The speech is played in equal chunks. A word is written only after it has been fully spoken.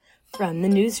From the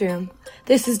newsroom,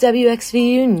 this is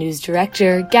WXVU News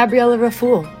Director Gabriella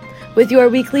Raful with your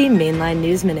weekly Mainline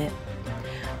News Minute.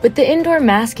 With the indoor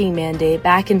masking mandate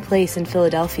back in place in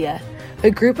Philadelphia, a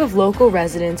group of local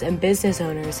residents and business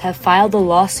owners have filed a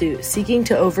lawsuit seeking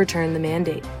to overturn the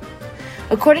mandate.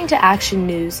 According to Action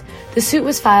News, the suit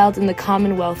was filed in the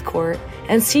Commonwealth Court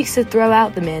and seeks to throw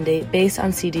out the mandate based on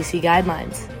CDC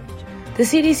guidelines. The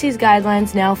CDC's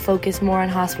guidelines now focus more on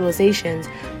hospitalizations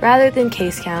rather than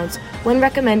case counts when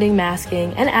recommending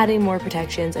masking and adding more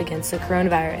protections against the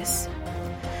coronavirus.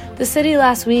 The city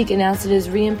last week announced it is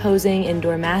reimposing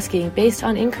indoor masking based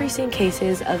on increasing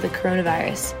cases of the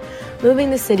coronavirus, moving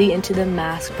the city into the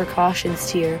mask precautions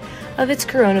tier of its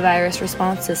coronavirus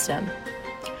response system.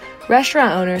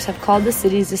 Restaurant owners have called the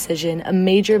city's decision a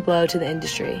major blow to the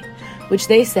industry, which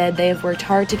they said they have worked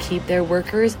hard to keep their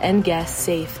workers and guests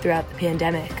safe throughout the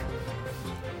pandemic.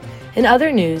 In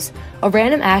other news, a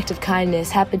random act of kindness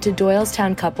happened to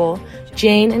Doylestown couple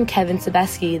Jane and Kevin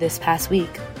Sebeski this past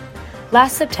week.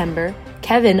 Last September,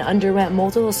 Kevin underwent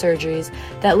multiple surgeries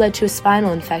that led to a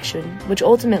spinal infection, which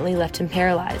ultimately left him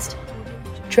paralyzed.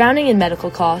 Drowning in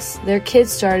medical costs, their kids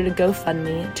started a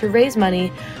GoFundMe to raise money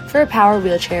for a power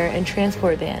wheelchair and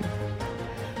transport van.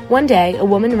 One day, a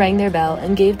woman rang their bell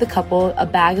and gave the couple a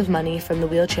bag of money from the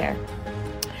wheelchair.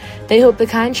 They hope the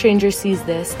kind stranger sees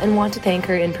this and want to thank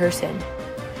her in person.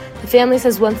 The family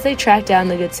says once they track down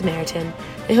the Good Samaritan,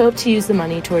 they hope to use the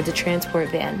money towards a transport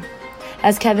van,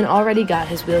 as Kevin already got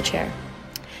his wheelchair.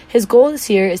 His goal this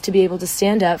year is to be able to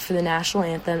stand up for the national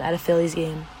anthem at a Phillies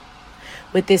game.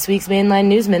 With this week's Mainline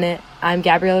News Minute, I'm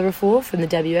Gabriella Raful from the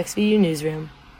WXVU Newsroom.